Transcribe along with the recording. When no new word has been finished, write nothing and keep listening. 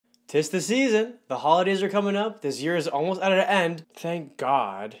'Tis the season. The holidays are coming up. This year is almost at an end. Thank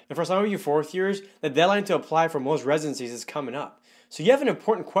God. And for some of you fourth years, the deadline to apply for most residencies is coming up. So you have an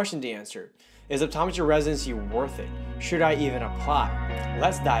important question to answer. Is optometry residency worth it? Should I even apply?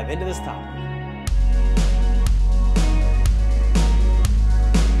 Let's dive into this topic.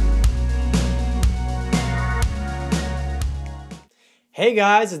 Hey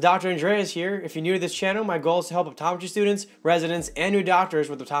guys, it's Dr. Andreas here. If you're new to this channel, my goal is to help optometry students, residents, and new doctors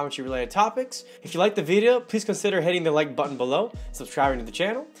with optometry related topics. If you like the video, please consider hitting the like button below, subscribing to the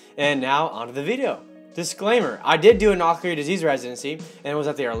channel, and now onto the video. Disclaimer, I did do an ocular disease residency and it was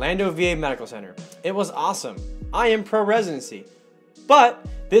at the Orlando VA Medical Center. It was awesome. I am pro residency. But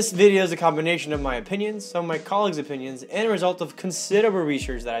this video is a combination of my opinions, some of my colleagues' opinions, and a result of considerable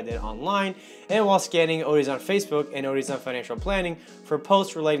research that I did online and while scanning ODs on Facebook and ODs on financial planning for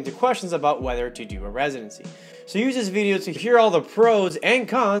posts relating to questions about whether to do a residency. So use this video to hear all the pros and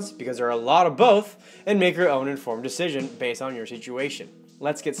cons, because there are a lot of both, and make your own informed decision based on your situation.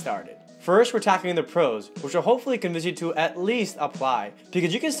 Let's get started. First, we're tackling the pros, which will hopefully convince you to at least apply.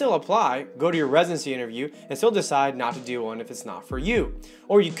 Because you can still apply, go to your residency interview, and still decide not to do one if it's not for you.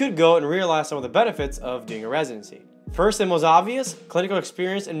 Or you could go and realize some of the benefits of doing a residency. First and most obvious, clinical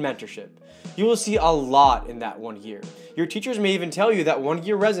experience and mentorship. You will see a lot in that 1 year. Your teachers may even tell you that 1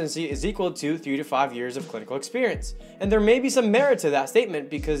 year residency is equal to 3 to 5 years of clinical experience. And there may be some merit to that statement,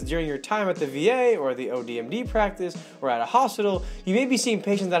 because during your time at the VA or the ODMD practice or at a hospital, you may be seeing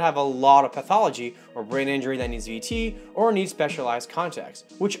patients that have a lot of pathology or brain injury that needs VT or needs specialized contacts,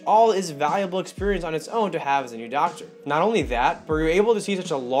 which all is valuable experience on its own to have as a new doctor. Not only that, but you're able to see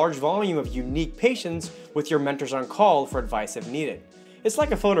such a large volume of unique patients with your mentors on call for advice if needed. It's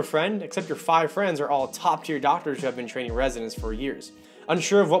like a phone a friend, except your 5 friends are all top-tier doctors who have been training residents for years.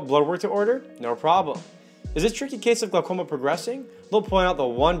 Unsure of what blood work to order? No problem. Is this tricky case of glaucoma progressing? They'll point out the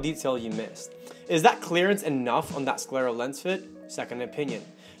one detail you missed. Is that clearance enough on that scleral lens fit? Second opinion.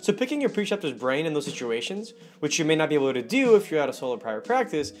 So picking your preceptor's brain in those situations, which you may not be able to do if you're at a solo private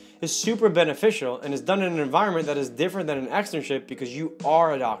practice, is super beneficial and is done in an environment that is different than an externship, because you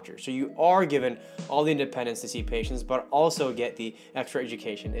are a doctor. So you are given all the independence to see patients, but also get the extra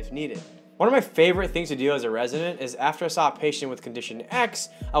education if needed. One of my favorite things to do as a resident is, after I saw a patient with condition X,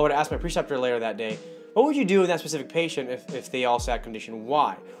 I would ask my preceptor later that day, what would you do in that specific patient if they also had condition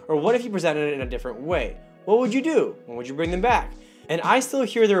Y? Or what if you presented it in a different way? What would you do? When would you bring them back? And I still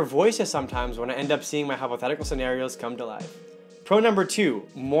hear their voices sometimes when I end up seeing my hypothetical scenarios come to life. Pro number 2,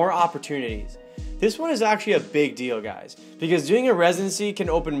 more opportunities. This one is actually a big deal, guys, because doing a residency can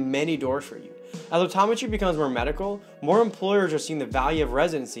open many doors for you. As optometry becomes more medical, more employers are seeing the value of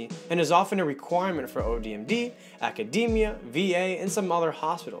residency and is often a requirement for ODMD, academia, VA, and some other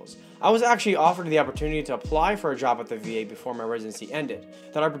hospitals. I was actually offered the opportunity to apply for a job at the VA before my residency ended.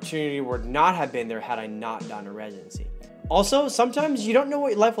 That opportunity would not have been there had I not done a residency. Also, sometimes you don't know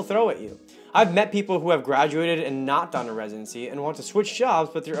what life will throw at you. I've met people who have graduated and not done a residency and want to switch jobs,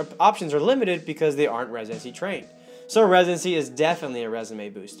 but their options are limited because they aren't residency trained. So a residency is definitely a resume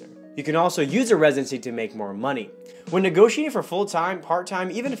booster. You can also use a residency to make more money. When negotiating for full-time,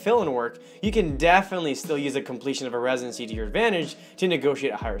 part-time, even fill-in work, you can definitely still use the completion of a residency to your advantage to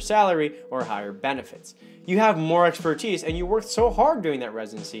negotiate a higher salary or higher benefits. You have more expertise and you worked so hard doing that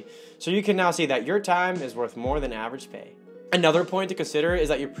residency, so you can now see that your time is worth more than average pay. Another point to consider is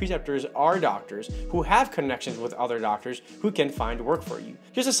that your preceptors are doctors who have connections with other doctors who can find work for you.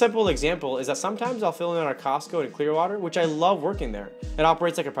 Just a simple example is that sometimes I'll fill in at a Costco in Clearwater, which I love working there. It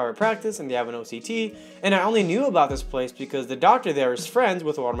operates like a private practice and they have an OCT, and I only knew about this place because the doctor there is friends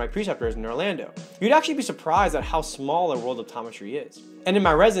with one of my preceptors in Orlando. You'd actually be surprised at how small the world of optometry is. And in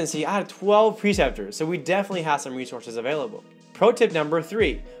my residency, I had 12 preceptors, so we definitely had some resources available. Pro tip number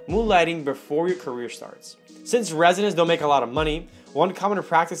 3, moonlighting before your career starts. Since residents don't make a lot of money, one common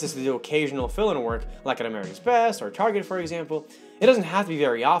practice is to do occasional fill-in work, like at America's Best or Target, for example. It doesn't have to be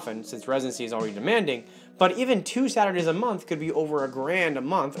very often, since residency is already demanding, but even 2 Saturdays a month could be over $1,000 a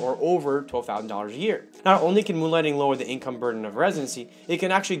month or over $12,000 a year. Not only can moonlighting lower the income burden of residency, it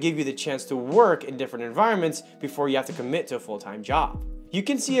can actually give you the chance to work in different environments before you have to commit to a full-time job. You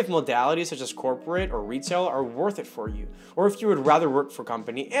can see if modalities such as corporate or retail are worth it for you, or if you would rather work for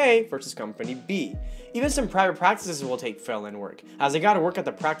company A versus company B. Even some private practices will take fill-in work, as I got to work at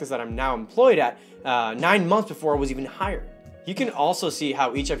the practice that I'm now employed at 9 months before I was even hired. You can also see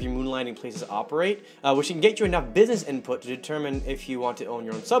how each of your moonlighting places operate, which can get you enough business input to determine if you want to own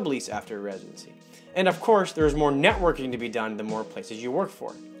your own sublease after a residency. And of course, there's more networking to be done the more places you work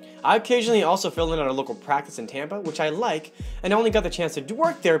for. I occasionally also fill in at a local practice in Tampa, which I like, and I only got the chance to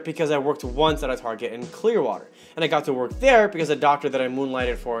work there because I worked once at a Target in Clearwater. And I got to work there because a doctor that I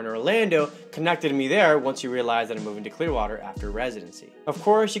moonlighted for in Orlando connected me there once he realized that I'm moving to Clearwater after residency. Of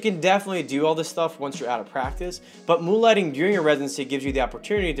course, you can definitely do all this stuff once you're out of practice, but moonlighting during your residency gives you the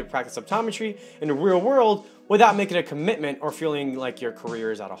opportunity to practice optometry in the real world without making a commitment or feeling like your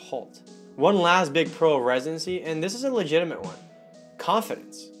career is at a halt. One last big pro of residency, and this is a legitimate one: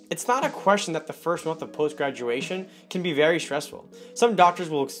 confidence. It's not a question that the first month of post-graduation can be very stressful. Some doctors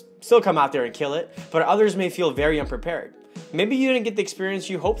will still come out there and kill it, but others may feel very unprepared. Maybe you didn't get the experience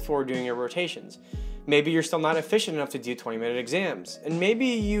you hoped for during your rotations. Maybe you're still not efficient enough to do 20-minute exams. And maybe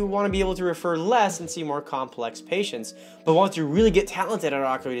you want to be able to refer less and see more complex patients, but want to really get talented at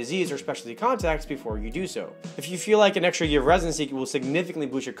ocular disease or specialty contacts before you do so. If you feel like an extra year of residency will significantly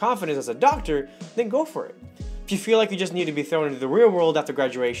boost your confidence as a doctor, then go for it. If you feel like you just need to be thrown into the real world after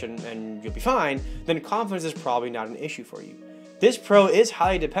graduation and you'll be fine, then confidence is probably not an issue for you. This pro is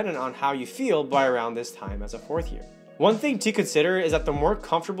highly dependent on how you feel by around this time as a fourth year. One thing to consider is that the more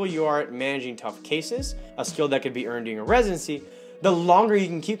comfortable you are at managing tough cases, a skill that could be earned during a residency, the longer you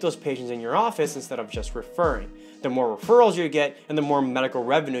can keep those patients in your office instead of just referring. The more referrals you get and the more medical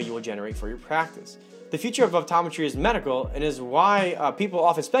revenue you will generate for your practice. The future of optometry is medical, and is why people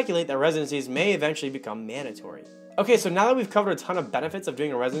often speculate that residencies may eventually become mandatory. Okay, so now that we've covered a ton of benefits of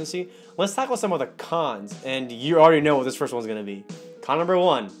doing a residency, let's tackle some of the cons, and you already know what this first one's gonna be. Con number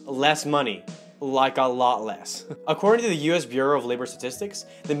one, less money. Like a lot less. According to the US Bureau of Labor Statistics,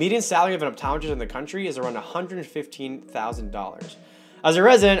 the median salary of an optometrist in the country is around $115,000. As a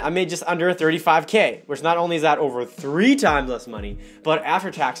resident, I made just under $35K, which not only is that over 3 times less money, but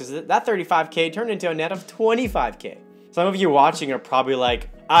after taxes, that $35K turned into a net of $25K. Some of you watching are probably like,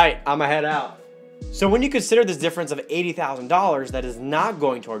 alright, I'ma head out. So when you consider this difference of $80,000 that is not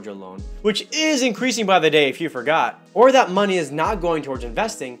going towards your loan, which is increasing by the day if you forgot, or that money is not going towards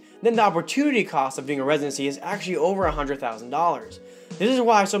investing, then the opportunity cost of doing a residency is actually over $100,000. This is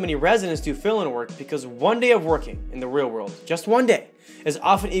why so many residents do fill-in work, because one day of working in the real world, just one day, is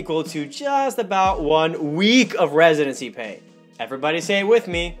often equal to just about 1 week of residency pay. Everybody say it with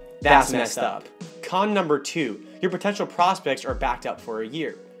me, that's messed up. Con number 2, your potential prospects are backed up for a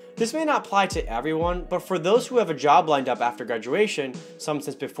year. This may not apply to everyone, but for those who have a job lined up after graduation, some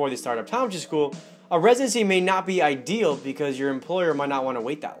since before they start optometry school, a residency may not be ideal because your employer might not want to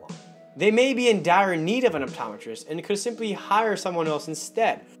wait that long. They may be in dire need of an optometrist and could simply hire someone else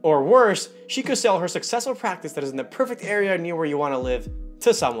instead. Or worse, she could sell her successful practice that is in the perfect area near where you want to live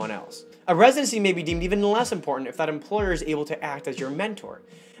to someone else. A residency may be deemed even less important if that employer is able to act as your mentor.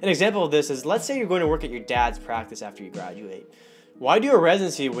 An example of this is, let's say you're going to work at your dad's practice after you graduate. Why do a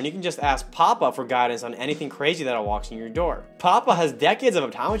residency when you can just ask Papa for guidance on anything crazy that walks in your door? Papa has decades of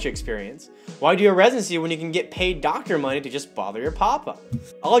optometry experience. Why do a residency when you can get paid doctor money to just bother your Papa?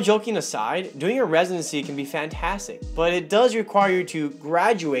 All joking aside, doing a residency can be fantastic, but it does require you to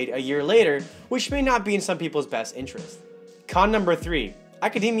graduate a year later, which may not be in some people's best interest. Con number 3,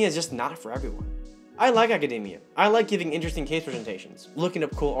 academia is just not for everyone. I like academia. I like giving interesting case presentations, looking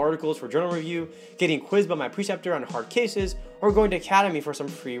up cool articles for journal review, getting quizzed by my preceptor on hard cases, or going to academy for some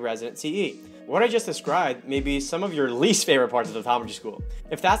free resident CE. What I just described may be some of your least favorite parts of optometry school.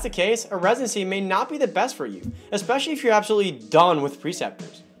 If that's the case, a residency may not be the best for you, especially if you're absolutely done with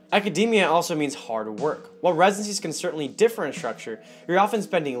preceptors. Academia also means hard work. While residencies can certainly differ in structure, you're often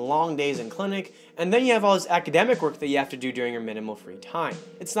spending long days in clinic, and then you have all this academic work that you have to do during your minimal free time.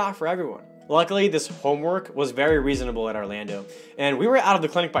 It's not for everyone. Luckily, this homework was very reasonable at Orlando, and we were out of the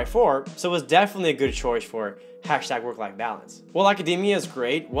clinic by 4, so it was definitely a good choice for #work-life balance. While academia is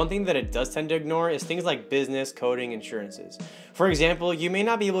great, one thing that it does tend to ignore is things like business, coding, insurances. For example, you may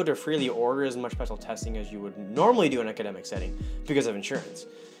not be able to freely order as much special testing as you would normally do in an academic setting because of insurance.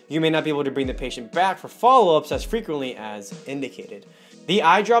 You may not be able to bring the patient back for follow-ups as frequently as indicated. The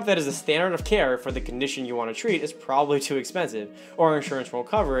eye drop that is the standard of care for the condition you want to treat is probably too expensive, or insurance won't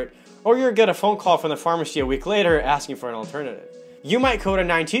cover it, or you'll get a phone call from the pharmacy a week later asking for an alternative. You might code a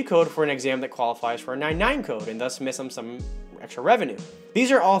 9-2 code for an exam that qualifies for a 9-9 code and thus miss some extra revenue.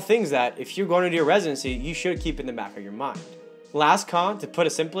 These are all things that, if you're going to do a residency, you should keep in the back of your mind. Last con, to put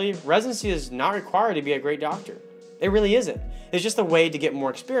it simply, residency is not required to be a great doctor. It really isn't. It's just a way to get more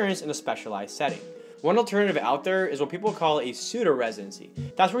experience in a specialized setting. One alternative out there is what people call a pseudo-residency.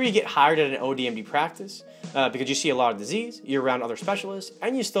 That's where you get hired at an ODMD practice because you see a lot of disease, you're around other specialists,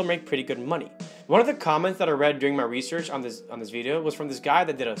 and you still make pretty good money. One of the comments that I read during my research on this video was from this guy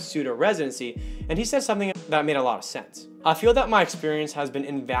that did a pseudo-residency, and he said something that made a lot of sense. I feel that my experience has been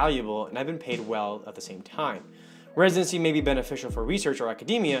invaluable and I've been paid well at the same time. Residency may be beneficial for research or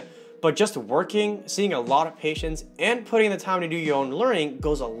academia, but just working, seeing a lot of patients, and putting in the time to do your own learning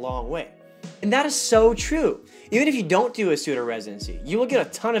goes a long way. And that is so true. Even if you don't do a pseudo residency, you will get a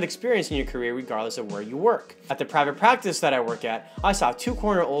ton of experience in your career regardless of where you work. At the private practice that I work at, I saw 2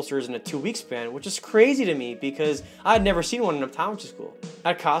 corneal ulcers in a 2-week span, which is crazy to me because I had never seen one in optometry school.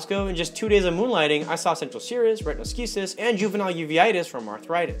 At Costco, in just 2 days of moonlighting, I saw central serous, retinoschisis, and juvenile uveitis from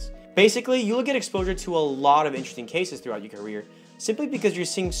arthritis. Basically, you will get exposure to a lot of interesting cases throughout your career, simply because you're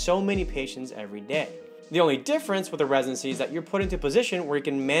seeing so many patients every day. The only difference with a residency is that you're put into a position where you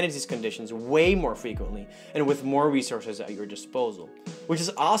can manage these conditions way more frequently and with more resources at your disposal, which is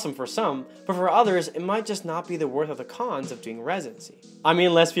awesome for some, but for others, it might just not be the worth of the cons of doing residency. I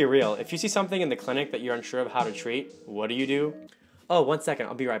mean, let's be real. If you see something in the clinic that you're unsure of how to treat, what do? Oh, 1 second,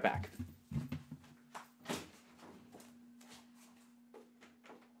 I'll be right back.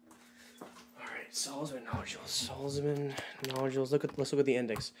 Solzman nodules, let's look at the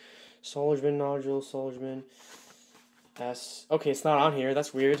index. Solzman nodules, S. Okay, it's not on here,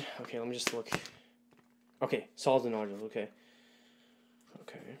 that's weird. Okay, let me just look. Okay, Solzman nodules, okay.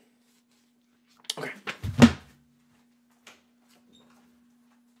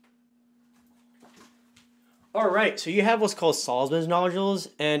 Alright, so you have what's called Solzman's nodules,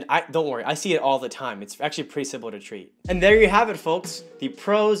 and don't worry, I see it all the time. It's actually pretty simple to treat. And there you have it, folks, the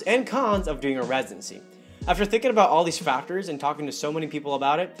pros and cons of doing a residency. After thinking about all these factors and talking to so many people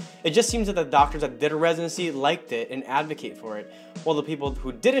about it, it just seems that the doctors that did a residency liked it and advocate for it, while the people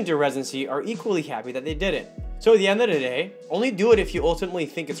who didn't do residency are equally happy that they didn't. So at the end of the day, only do it if you ultimately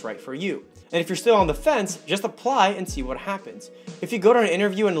think it's right for you. And if you're still on the fence, just apply and see what happens. If you go to an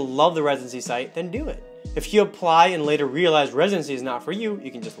interview and love the residency site, then do it. If you apply and later realize residency is not for you,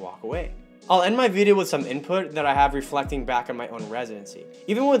 you can just walk away. I'll end my video with some input that I have reflecting back on my own residency.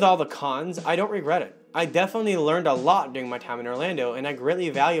 Even with all the cons, I don't regret it. I definitely learned a lot during my time in Orlando, and I greatly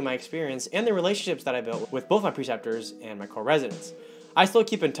value my experience and the relationships that I built with both my preceptors and my co-residents. I still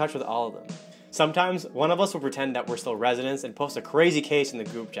keep in touch with all of them. Sometimes, one of us will pretend that we're still residents and post a crazy case in the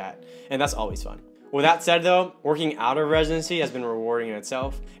group chat, and that's always fun. With that said though, working out of residency has been rewarding in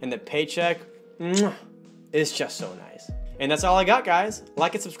itself, and the paycheck, it's just so nice. And that's all I got, guys.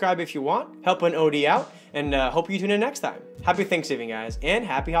 Like and subscribe if you want, help an OD out, and hope you tune in next time. Happy Thanksgiving, guys, and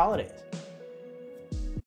happy holidays.